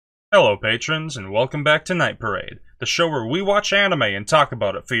Hello, patrons, and welcome back to Night Parade, the show where we watch anime and talk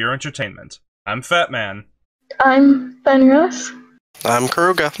about it for your entertainment. I'm Fatman. I'm Fenris. I'm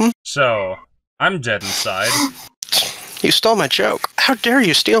Kruga. So, I'm dead inside. You stole my joke. How dare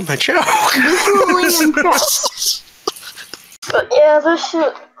you steal my joke? But yeah, this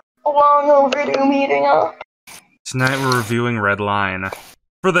shit long overdue meeting up. Tonight we're reviewing Redline.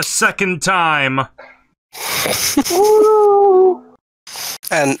 For the second time! Woo!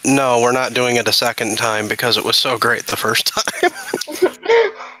 And no, we're not doing it a second time because it was so great the first time.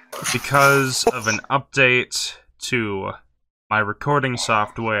 Because of an update to my recording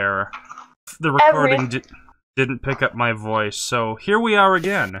software, the recording didn't pick up my voice, so here we are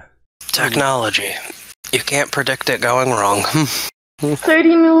again. Technology. You can't predict it going wrong.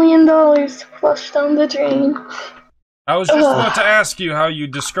 $30 million flushed down the drain. I was just about to ask you how you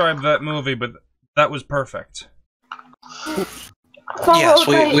described that movie, but that was perfect. Yes,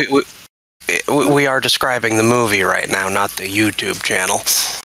 we are describing the movie right now, not the YouTube channel.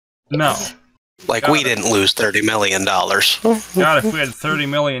 No. Like, we didn't lose $30 million. God, if we had $30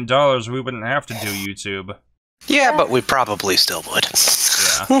 million, we wouldn't have to do YouTube. Yeah, but we probably still would.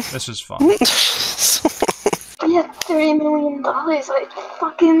 Yeah, this is fun. Yeah, $30 million, like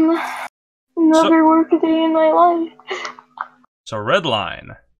fucking never work a day in my life. So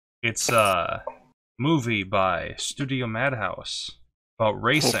Redline, it's a movie by Studio Madhouse about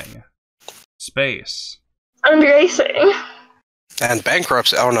racing, space. And racing. And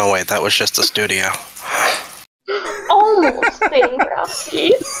bankruptcy. Oh no, wait, that was just the studio. Almost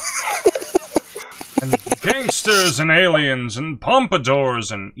bankruptcy. And gangsters and aliens and pompadours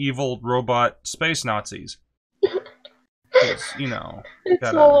and evil robot space Nazis. 'Cause, you know,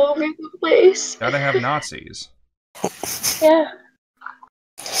 It's all over the place. gotta have Nazis. Yeah.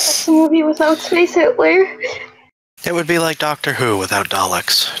 That's a movie without Space Hitler. It would be like Doctor Who without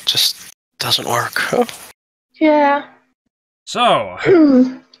Daleks. It just doesn't work. Yeah. So,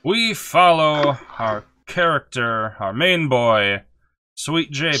 we follow our character, our main boy,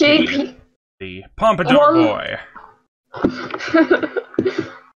 Sweet JP. The Pompadour boy.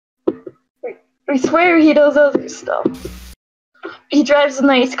 We swear he does other stuff. He drives a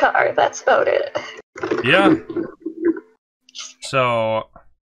nice car, that's about it. Yeah. So,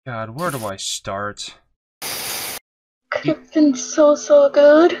 God, where do I start? Could have been so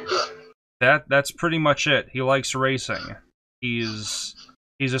good. That's pretty much it. He likes racing. He's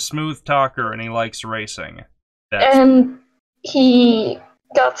a smooth talker and he likes racing. And he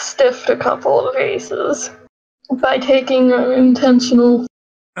got stiffed a couple of races by taking an intentional...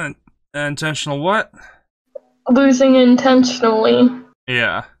 Intentional what? Losing intentionally.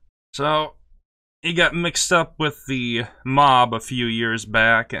 Yeah. So, he got mixed up with the mob a few years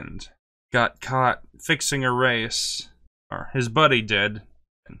back and got caught fixing a race. Or his buddy did.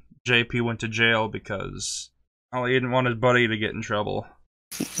 And JP went to jail because, well, he didn't want his buddy to get in trouble.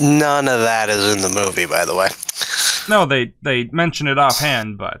 None of that is in the movie, by the way. No, they mention it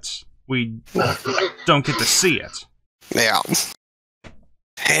offhand, but we don't get to see it. Yeah.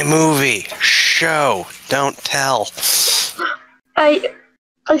 Hey, movie, show, don't tell. I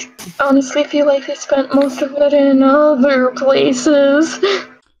honestly feel like they spent most of it in other places.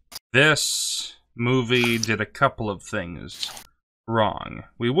 This movie did a couple of things wrong.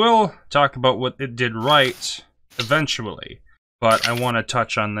 We will talk about what it did right eventually, but I want to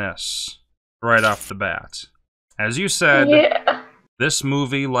touch on this right off the bat. As you said, This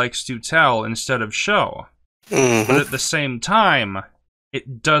movie likes to tell instead of show, but at the same time,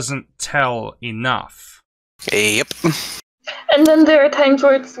 it doesn't tell enough. Yep. And then there are times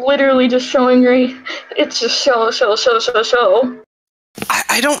where it's literally just showing it's just show.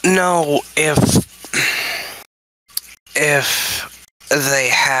 I don't know if they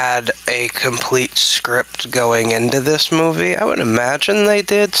had a complete script going into this movie. I would imagine they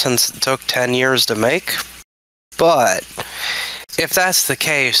did, since it took 10 years to make. But if that's the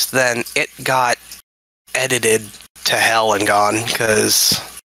case, then it got edited to hell and gone, because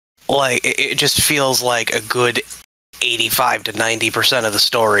like it just feels like a good 85 to 90% of the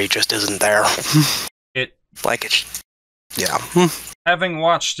story just isn't there. Yeah. Having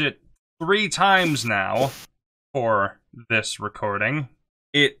watched it 3 times now for this recording,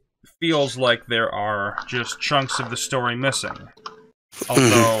 it feels like there are just chunks of the story missing.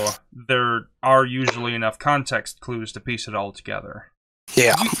 Although there are usually enough context clues to piece it all together.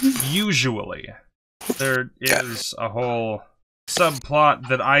 Yeah. Usually. There is a whole subplot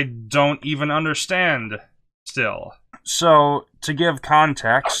that I don't even understand still. So, to give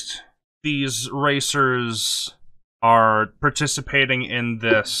context, these racers are participating in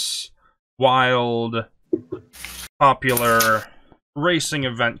this wild, popular racing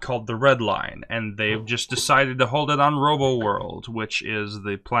event called the Redline, and they've just decided to hold it on Robo-World, which is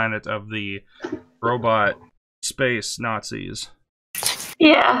the planet of the robot space Nazis.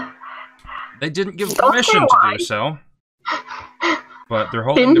 Yeah. They didn't give permission to do so, but they're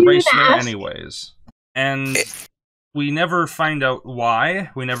holding the Didn't race even there ask. anyways. And we never find out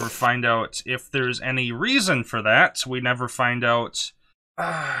why. We never find out if there's any reason for that. We never find out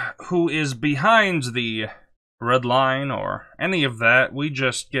who is behind the Red Line or any of that. We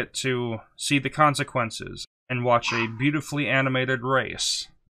just get to see the consequences and watch a beautifully animated race.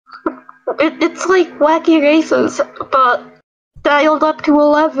 It's like Wacky Races, but dialed up to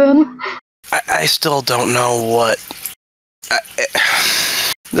 11. I still don't know what...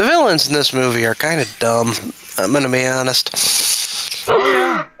 The villains in this movie are kind of dumb, I'm gonna be honest.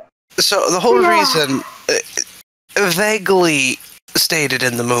 So the whole reason, vaguely stated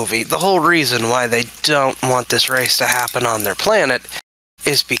in the movie, the whole reason why they don't want this race to happen on their planet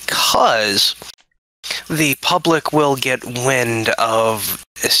is because the public will get wind of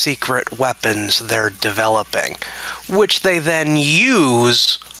secret weapons they're developing, which they then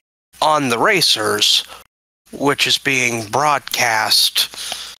use on the racers, which is being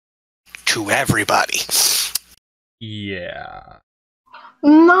broadcast to everybody. Yeah.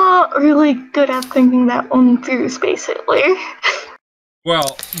 Not really good at thinking that one through, basically.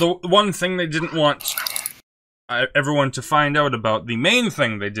 Well, the one thing they didn't want everyone to find out about, the main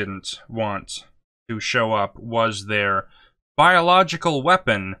thing they didn't want to show up, was their biological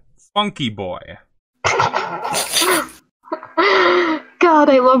weapon, Funky Boy. God,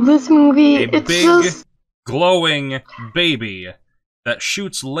 I love this movie. A big, glowing baby that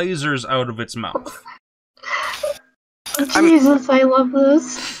shoots lasers out of its mouth. Jesus, I love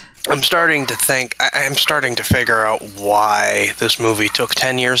this. I'm starting to think, I'm starting to figure out why this movie took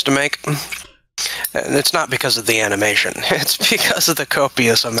 10 years to make. And it's not because of the animation. It's because of the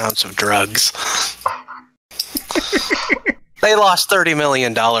copious amounts of drugs. They lost $30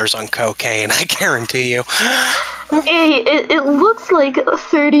 million on cocaine, I guarantee you. Hey, it looks like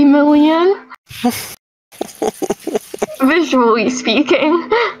 30 million. Visually speaking.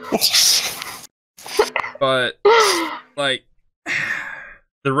 But, like,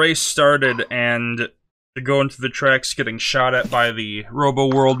 the race started, and they go into the tracks getting shot at by the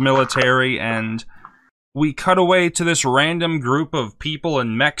Robo-World military, and we cut away to this random group of people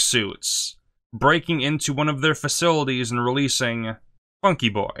in mech suits breaking into one of their facilities and releasing Funky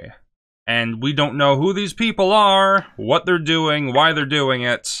Boy. And we don't know who these people are, what they're doing, why they're doing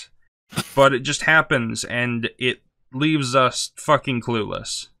it, but it just happens, and it leaves us fucking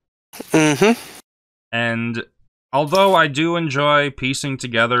clueless. Mm-hmm. And although I do enjoy piecing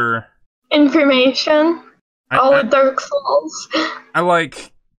together Information. All of Dark Souls. I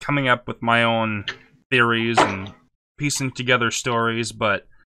like coming up with my own theories and piecing together stories, but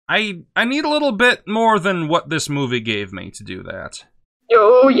I need a little bit more than what this movie gave me to do that.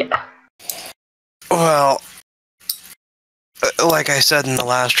 Oh, yeah. Well, like I said in the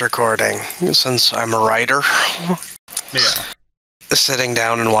last recording, since I'm a writer, Yeah. sitting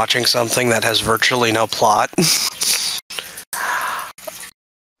down and watching something that has virtually no plot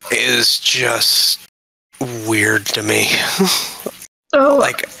is just weird to me. Oh,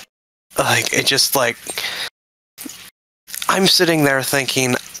 like it just like, I'm sitting there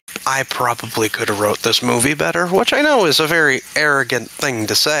thinking I probably could have wrote this movie better, which I know is a very arrogant thing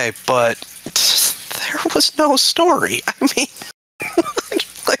to say, but there was no story. I mean,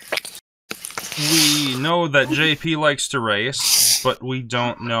 like, We know that JP likes to race, but we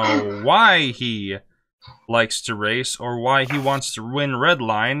don't know why he likes to race or why he wants to win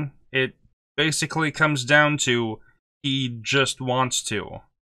Redline. It basically comes down to he just wants to.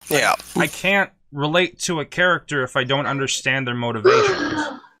 yeah. I can't relate to a character if I don't understand their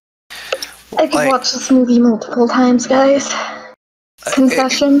motivations. I could like- watch this movie multiple times, guys.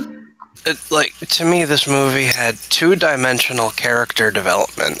 Confession. Like, to me, this movie had two-dimensional character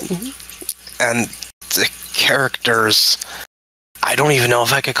development, and the characters, I don't even know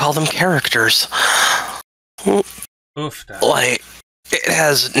if I could call them characters. Oof, Dad. Like, it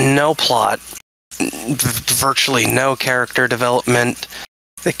has no plot, virtually no character development.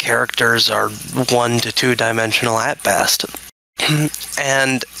 The characters are 1 to 2-dimensional at best.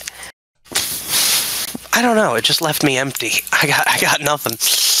 And I don't know, it just left me empty. I got nothing.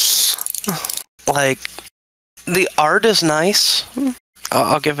 Like, the art is nice.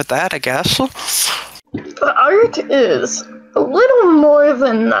 I'll give it that, I guess. The art is a little more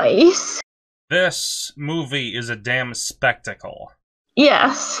than nice. This movie is a damn spectacle.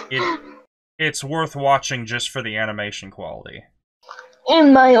 Yes. It's worth watching just for the animation quality.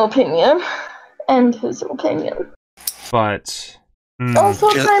 In my opinion. And his opinion. But Also,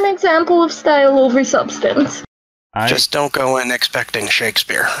 prime example of style over substance. Just don't go in expecting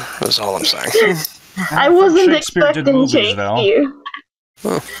Shakespeare, is all I'm saying. I wasn't Shakespeare did expecting movies,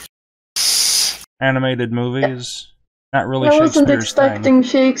 Shakespeare. Animated movies. Not really I wasn't Shakespeare's expecting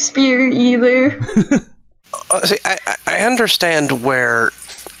Shakespeare either. See, I understand where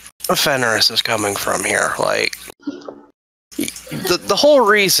Fenris is coming from here. Like, the whole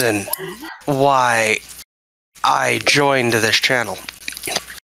reason why I joined this channel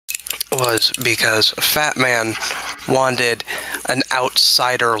was because Fatman wanted an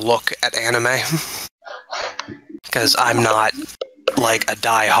outsider look at anime. Because I'm not, like, a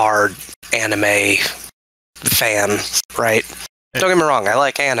die-hard anime fan, right? Don't get me wrong, I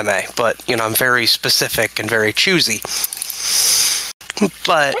like anime, but, you know, I'm very specific and very choosy.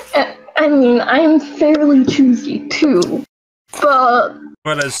 But... I mean, I'm fairly choosy, too. But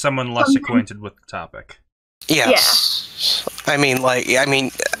as someone less acquainted with the topic. Yes. Yeah. I mean,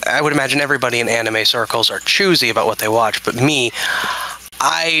 I would imagine everybody in anime circles are choosy about what they watch, but me,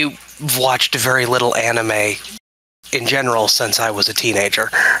 I watched very little anime in general since I was a teenager.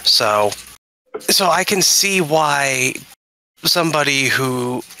 So I can see why somebody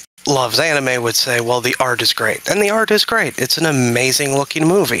who loves anime would say, well, the art is great. And the art is great. It's an amazing looking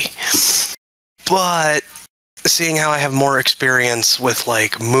movie. But seeing how I have more experience with,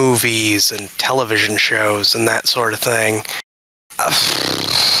 like, movies and television shows and that sort of thing,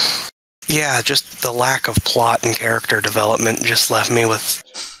 yeah, just the lack of plot and character development just left me with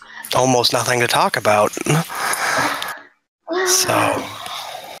almost nothing to talk about. So...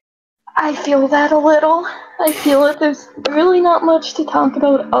 I feel that a little. I feel that there's really not much to talk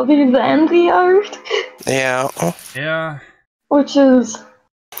about other than the art. Yeah. Yeah. Which is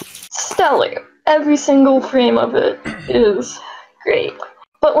stellar. Every single frame of it is great.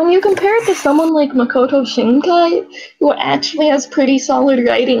 But when you compare it to someone like Makoto Shinkai, who actually has pretty solid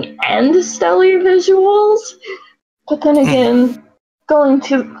writing and stellar visuals, but then again, going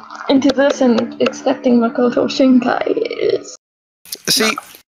into this and expecting Makoto Shinkai is... See,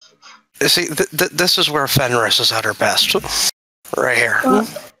 this is where Fenris is at her best, right here.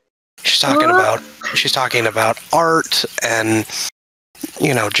 She's talking about art and,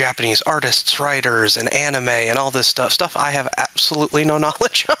 you know, Japanese artists, writers, and anime, and all this stuff I have absolutely no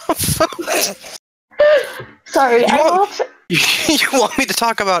knowledge of. Sorry, you want me to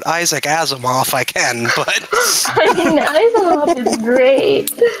talk about Isaac Asimov? I can, but I mean, Asimov is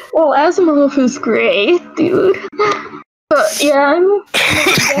great. Well, Asimov is great, dude. But yeah, I'm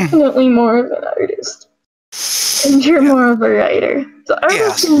definitely more of an artist. And you're more of a writer. The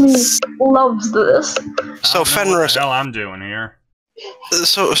artist in me loves this. So Fenris... What the hell I'm doing here.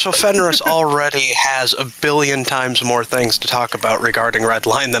 So Fenris already has a billion times more things to talk about regarding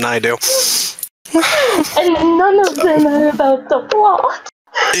Redline than I do. And none of them are about the plot.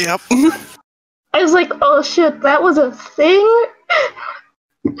 Yep. I was like, oh shit, that was a thing?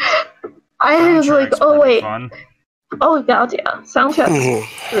 I was like, oh wait. Fun. Oh god, yeah. Soundtrack's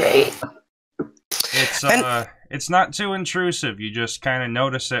great. It's not too intrusive. You just kind of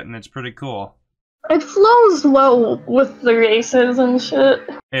notice it, and it's pretty cool. It flows well with the races and shit.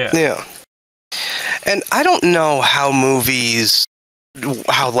 Yeah. And I don't know how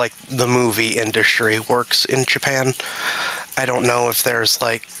like the movie industry works in Japan. I don't know if there's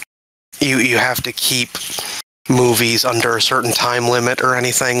like you have to keep movies under a certain time limit or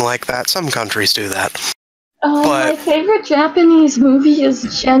anything like that. Some countries do that. My favorite Japanese movie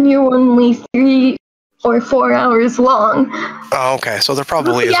is genuinely 3 or 4 hours long. Oh, okay. So there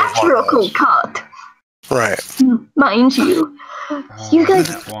probably is a theatrical cut. Right. Mind you. You guys,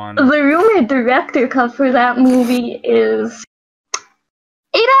 the rumored director cut for that movie is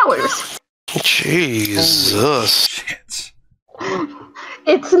 8 hours. Jesus. Shit.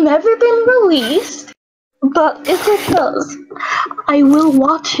 It's never been released, but if it does, I will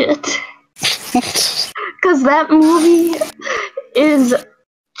watch it. Because that movie is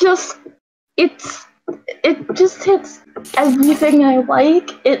just, it just hits everything I like.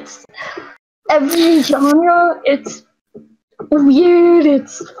 It's every genre. It's weird,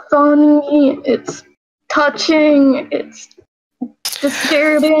 it's funny, it's touching, it's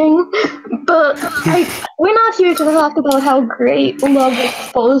disturbing, but we're not here to talk about how great Love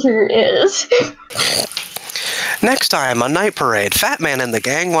Exposure is. Next time on Night Parade, Fatman and the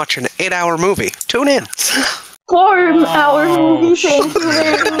gang watch an 8-hour movie. Tune in. 4-hour movie, thank you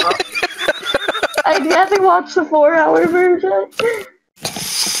very much. I'd rather watch the 4-hour version.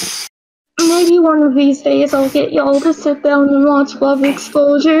 Maybe one of these days I'll get y'all to sit down and watch Love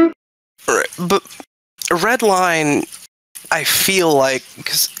Exposure. Right, but Redline I feel like,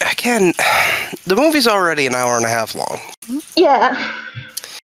 because again, the movie's already an hour and a half long. Yeah.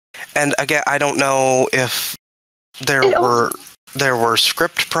 And again, I don't know if there were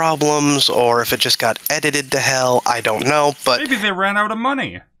script problems or if it just got edited to hell. I don't know, but maybe they ran out of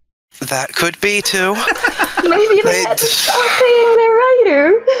money. That could be too. Maybe they had to stop paying their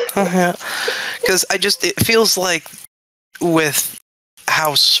writer. Yeah, because it feels like with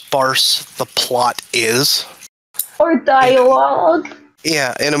how sparse the plot is, or dialogue.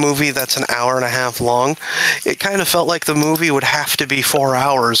 Yeah, in a movie that's an hour and a half long, it kind of felt like the movie would have to be 4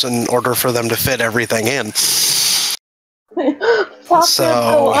 hours in order for them to fit everything in.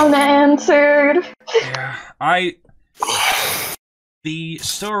 So unanswered. Yeah, the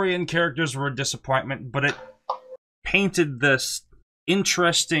story and characters were a disappointment, but it painted this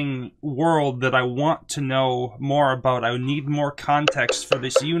interesting world that I want to know more about. I need more context for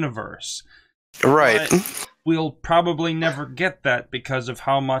this universe. Right. But we'll probably never get that because of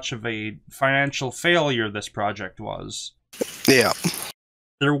how much of a financial failure this project was. Yeah.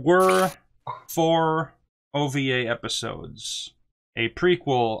 There were 4 OVA episodes. A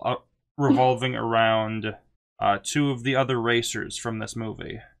prequel revolving around 2 of the other racers from this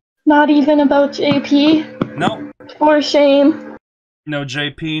movie. Not even about JP? No. For shame. No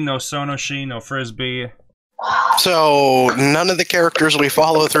JP, no Sonoshi, no Frisbee. So, none of the characters we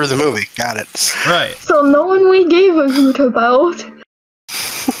follow through the movie. Got it. Right. So no one we gave a hoot about.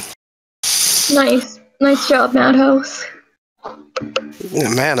 Nice job, Madhouse.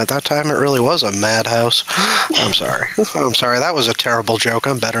 Man, at that time it really was a madhouse. I'm sorry. That was a terrible joke.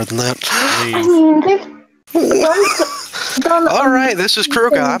 I'm better than that. I mean, they've done Alright, this is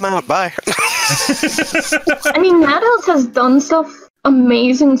Kruga. I'm out. Bye. I mean, Madhouse has done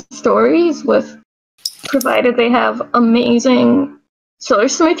amazing stories with, provided they have amazing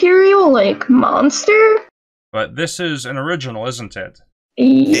source material, like Monster. But this is an original, isn't it?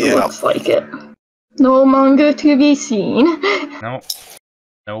 Yeah. Looks like it. No manga to be seen. Nope.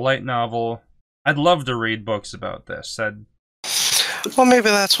 No light novel. I'd love to read books about this. Well, maybe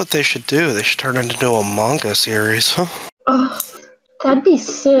that's what they should do. They should turn it into a manga series. That'd be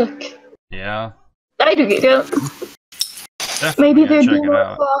sick. Yeah. I'd read it. Definitely Maybe there'd check be it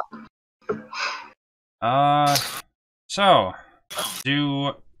more out. So,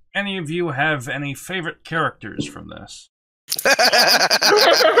 do any of you have any favorite characters from this?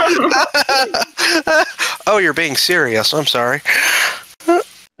 Oh, you're being serious. I'm sorry.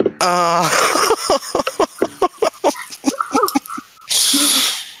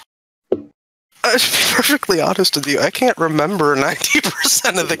 To be perfectly honest with you, I can't remember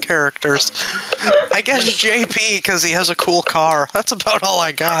 90% of the characters. I guess JP, because he has a cool car. That's about all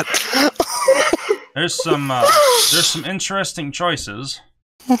I got. There's some interesting choices.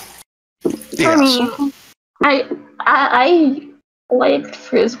 Yes. I liked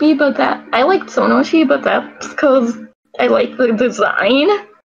Frisbee, but I liked Sonoshi, but that's because I like the design.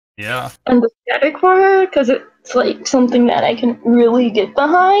 Yeah. And the aesthetic for her, because it's like something that I can really get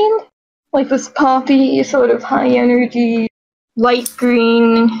behind. Like this poppy, sort of high energy, light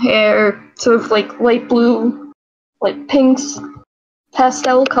green hair, sort of like light blue, like pinks,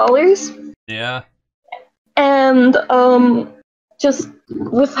 pastel colors. Yeah. And just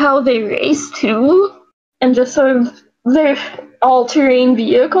with how they race too, and just sort of their all-terrain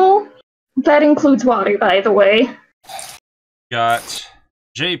vehicle. That includes water, by the way. Got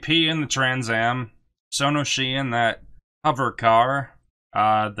JP in the Trans Am, Sonoshi in that hover car,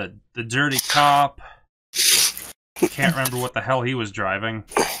 the dirty cop. Can't remember what the hell he was driving.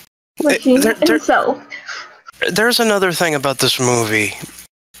 Himself. There's another thing about this movie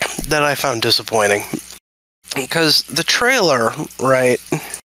that I found disappointing. Because the trailer, right,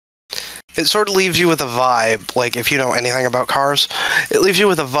 it sort of leaves you with a vibe, like if you know anything about cars, it leaves you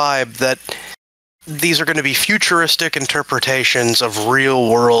with a vibe that these are going to be futuristic interpretations of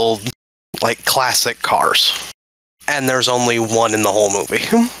real-world, like, classic cars. And there's only one in the whole movie.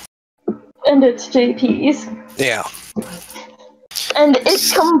 And it's JP's. Yeah. And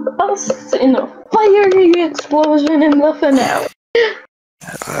it combusts in a fiery explosion in the finale.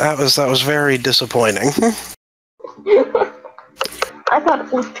 That was very disappointing. I thought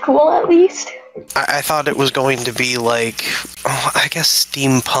it looked cool, at least. I thought it was going to be like, I guess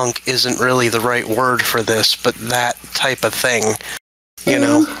steampunk isn't really the right word for this, but that type of thing. You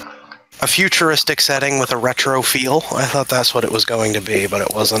know? A futuristic setting with a retro feel. I thought that's what it was going to be, but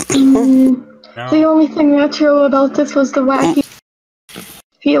it wasn't. No. The only thing retro about this was the wacky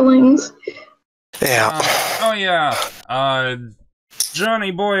feelings. Yeah. Oh yeah. Johnny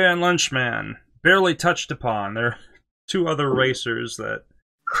Boy and Lunchman. Barely touched upon. There are 2 other racers that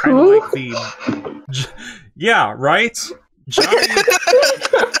kind of like the... Yeah, right?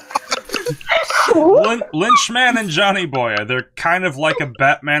 Lynchman and Johnny Boy, they're kind of like a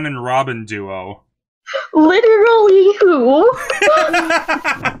Batman and Robin duo. Literally who?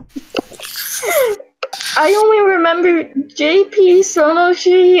 I only remember JP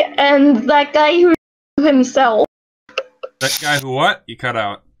Sonoshi and that guy who drove himself. That guy who what? You cut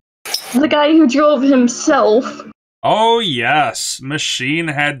out. The guy who drove himself. Oh yes, Machine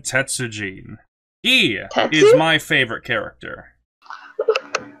Head Tetsujin. He is my favorite character.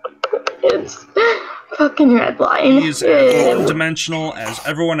 It's fucking Redline. He's as one-dimensional as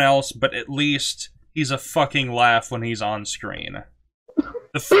everyone else, but at least he's a fucking laugh when he's on screen.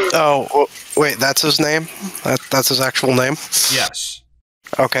 Oh, wait, that's his name? That's his actual name? Yes.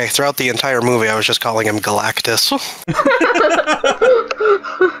 Okay, throughout the entire movie, I was just calling him Galactus.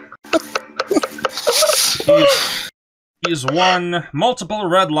 He's won multiple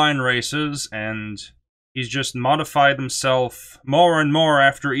Redline races, and he's just modified himself more and more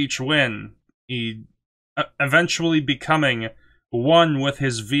after each win. He eventually becoming one with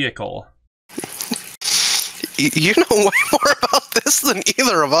his vehicle. You know way more about this than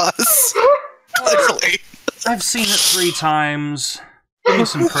either of us. Literally. I've seen it 3 times. Give me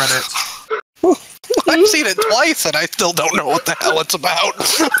some credit. I've seen it twice, and I still don't know what the hell it's about.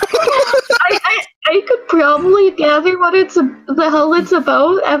 I could probably gather what the hell it's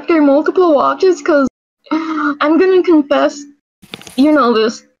about after multiple watches, because I'm gonna confess, you know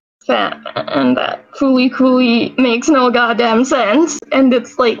this, Fat, and that Fooly makes no goddamn sense, and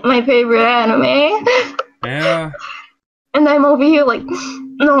it's like my favorite anime. Yeah. And I'm over here like,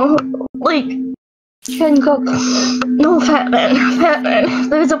 no, like, Shinkoku, no, Fatman,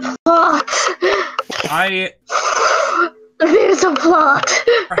 there's a plot. There's a plot.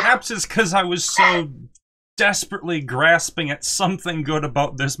 Perhaps it's because I was so desperately grasping at something good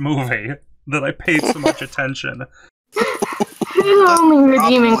about this movie that I paid so much attention. There's only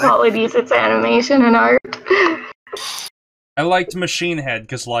redeeming qualities, it's animation and art. I liked Machine Head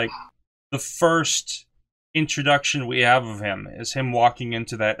because, like, the first introduction we have of him is him walking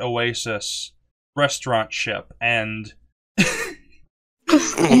into that Oasis restaurant ship, and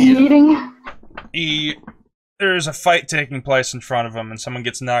eating. There's a fight taking place in front of him, and someone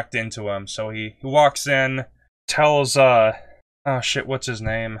gets knocked into him, so he walks in, tells, oh shit, what's his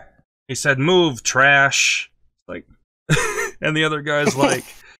name? He said, "Move, trash." Like, and the other guy's like,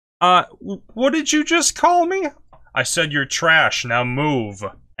 what did you just call me? I said you're trash, now move.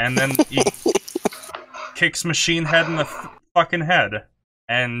 And then he kicks Machine Head in the fucking head.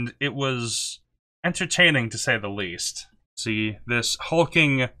 And it was entertaining, to say the least. See, this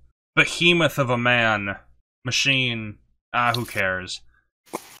hulking behemoth of a man, Machine, who cares?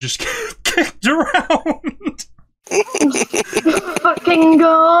 Just kicked around. Fucking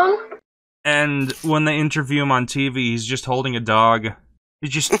gone. And when they interview him on TV, he's just holding a dog.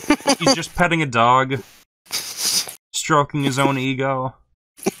 He's just petting a dog, stroking his own ego.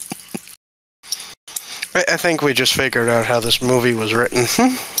 I think we just figured out how this movie was written.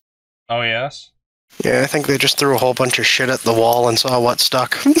 Oh, yes? Yeah, I think they just threw a whole bunch of shit at the wall and saw what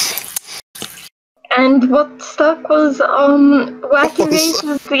stuck. And what stuck was, Wacky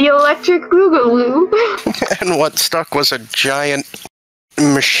Race's The Electric Boogaloo. And what stuck was a giant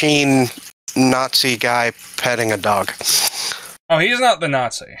machine Nazi guy petting a dog. Oh, he's not the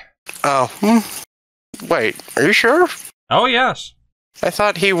Nazi. Oh. Wait, are you sure? Oh, yes. I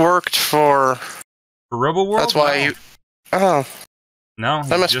thought he worked for Rebel World? That's why you... Oh. No,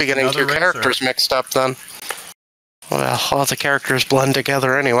 I must be getting 2 characters mixed up then. Well, all the characters blend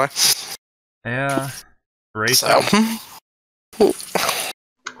together anyway. Yeah. Race. Pun,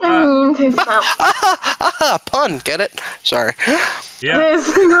 get it? Sorry. Yeah.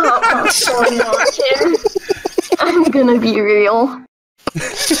 There's not much fun watching. I'm gonna be real.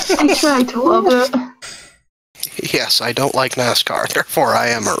 I try to love it. Yes, I don't like NASCAR, therefore I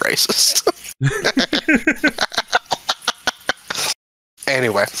am a racist.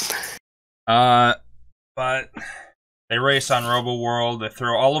 Anyway. But they race on Robo World, they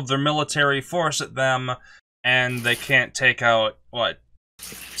throw all of their military force at them, and they can't take out, what,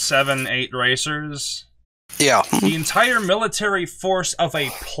 7, 8 racers? Yeah. The entire military force of a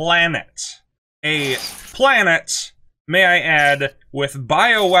planet. A planet, may I add, with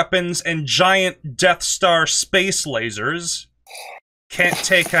bioweapons and giant Death Star space lasers, can't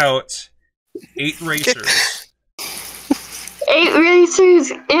take out 8 racers. 8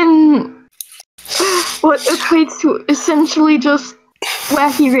 racers in what equates to essentially just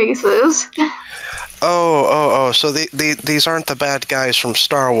wacky races. Oh, so these aren't the bad guys from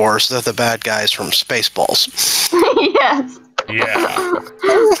Star Wars, they're the bad guys from Spaceballs. Yes. Yeah.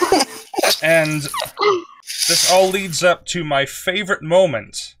 And this all leads up to my favorite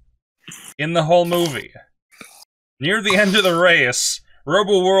moment in the whole movie. Near the end of the race,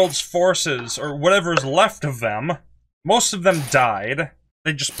 Robo-World's forces, or whatever's left of them, most of them died.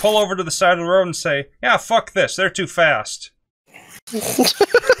 They just pull over to the side of the road and say, yeah, fuck this, they're too fast.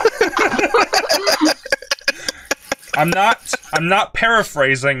 I'm not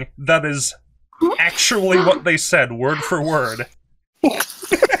paraphrasing, that is actually what they said, word for word.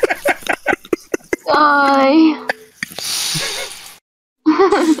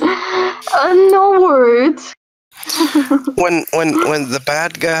 No words. When the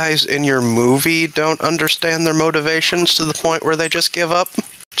bad guys in your movie don't understand their motivations to the point where they just give up,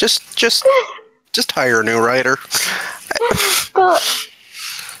 just hire a new writer. But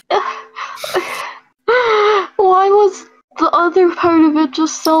why was the other part of it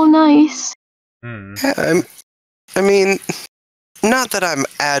just so nice? Yeah, I mean, not that I'm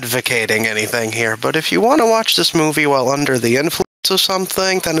advocating anything here, but if you want to watch this movie while under the influence of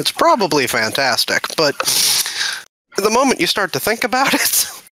something, then it's probably fantastic. But the moment you start to think about it,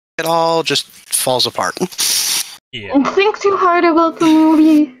 it all just falls apart. Yeah. And think too hard about the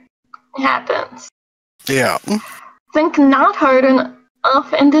movie, it happens. Yeah. Think not hard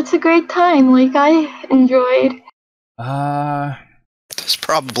enough, and it's a great time, like I enjoyed. This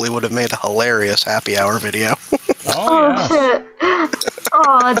probably would have made a hilarious happy hour video. Oh, shit.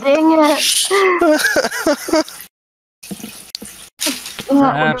 Aw, dang it.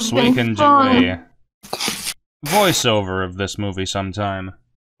 Perhaps we can do a voiceover of this movie sometime.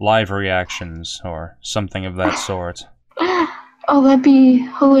 Live reactions, or something of that sort. Oh, that'd be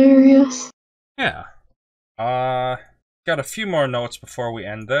hilarious. Yeah. Got a few more notes before we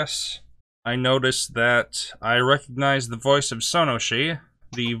end this. I noticed that I recognize the voice of Sonoshi.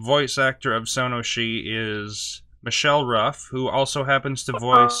 The voice actor of Sonoshi is Michelle Ruff, who also happens to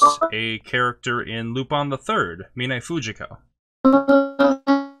voice a character in Lupin the Third, Mine Fujiko.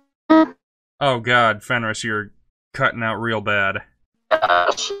 Oh god, Fenris, you're cutting out real bad.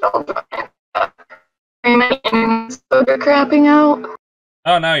 Crapping out.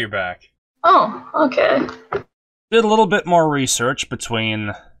 Oh, now you're back. Oh, okay. Did a little bit more research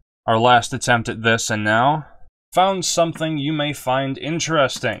between our last attempt at this and now. Found something you may find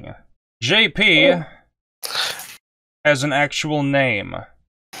interesting. JP has an actual name.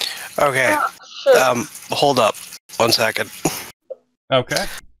 Okay. Hold up. 1 second. Okay.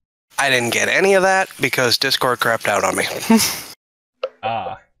 I didn't get any of that because Discord crapped out on me.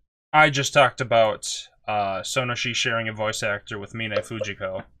 I just talked about Sonoshi sharing a voice actor with Mine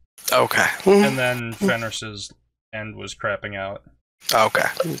Fujiko. Okay. And then Fenris's end was crapping out. Okay,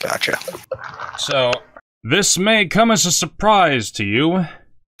 gotcha. So, this may come as a surprise to you,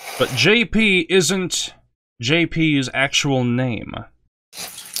 but JP isn't JP's actual name.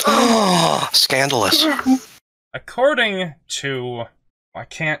 Scandalous. According to... I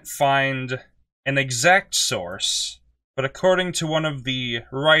can't find an exact source, but according to one of the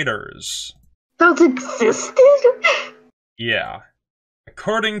writers... Those existed? Yeah.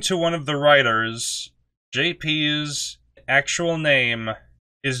 According to one of the writers, JP's actual name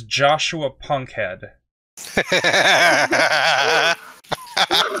is Joshua Punkhead.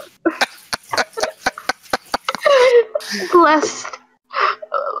 Blessed.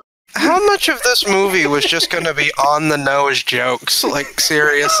 How much of this movie was just gonna be on-the-nose jokes? Like,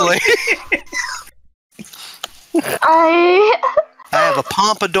 seriously? I have a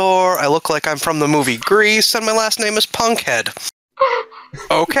pompadour, I look like I'm from the movie Grease, and my last name is Punkhead.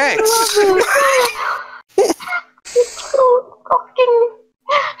 Okay. It's so fucking...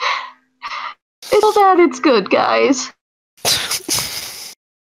 It's bad, it's good, guys.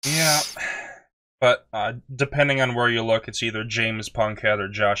 Yeah. But, depending on where you look, it's either James Punkhead or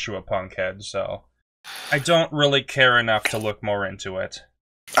Joshua Punkhead, so... I don't really care enough to look more into it.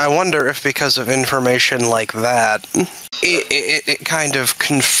 I wonder if because of information like that, it kind of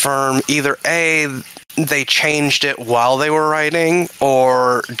confirmed either A, they changed it while they were writing,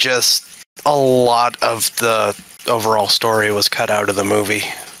 or just a lot of the overall story was cut out of the movie.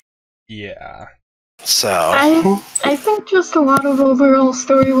 Yeah. So... I think just a lot of overall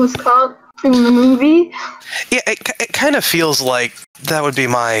story was cut from the movie. Yeah, it kind of feels like that would be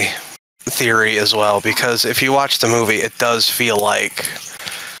my theory as well, because if you watch the movie, it does feel like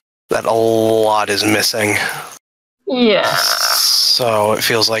that a lot is missing. Yeah. So it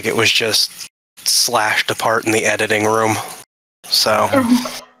feels like it was just slashed apart in the editing room. So...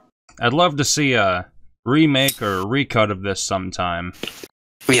 I'd love to see a remake or a recut of this sometime.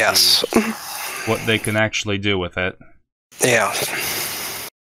 Yes. What they can actually do with it. Yeah.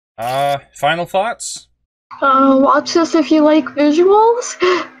 Final thoughts? Watch this if you like visuals.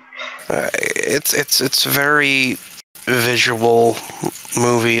 It's a very visual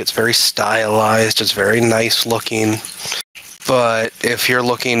movie. It's very stylized. It's very nice looking. But if you're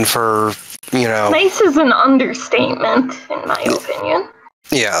looking for, Nice is an understatement, in my opinion.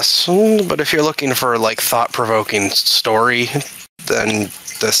 yes, but if you're looking for like thought-provoking story, then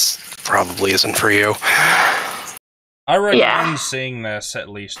this probably isn't for you. I recommend seeing this at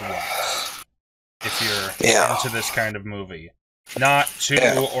least once if you're into this kind of movie. Not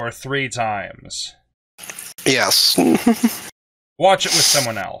 2 or 3 times. Yes. Watch it with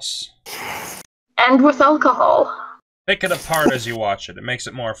someone else. And with alcohol. Pick it apart as you watch it. It makes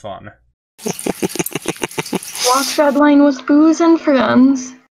it more fun. Watch Redline with booze and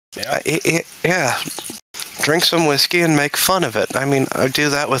friends. Yeah. Drink some whiskey and make fun of it. I mean, I do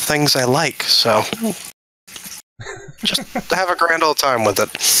that with things I like, so... Just have a grand old time with it.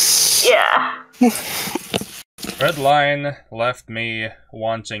 Yeah. Redline left me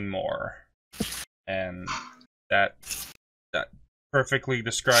wanting more. And that perfectly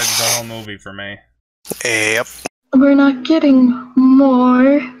describes the whole movie for me. Yep. We're not getting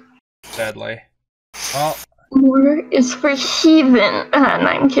more. Sadly. Well... More is for heathen. No,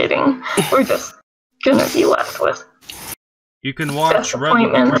 I'm kidding. We're just gonna be left with you can watch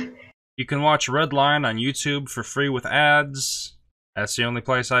disappointment. You can watch Redline on YouTube for free with ads. That's the only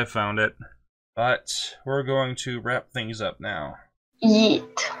place I found it. But we're going to wrap things up now.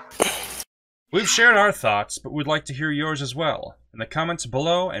 Yeet. We've shared our thoughts, but we'd like to hear yours as well, in the comments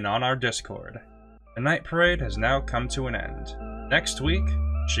below and on our Discord. The Night Parade has now come to an end. Next week,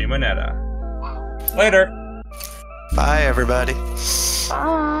 Shimonetta. Later! Bye, everybody.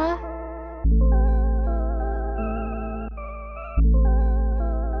 Bye.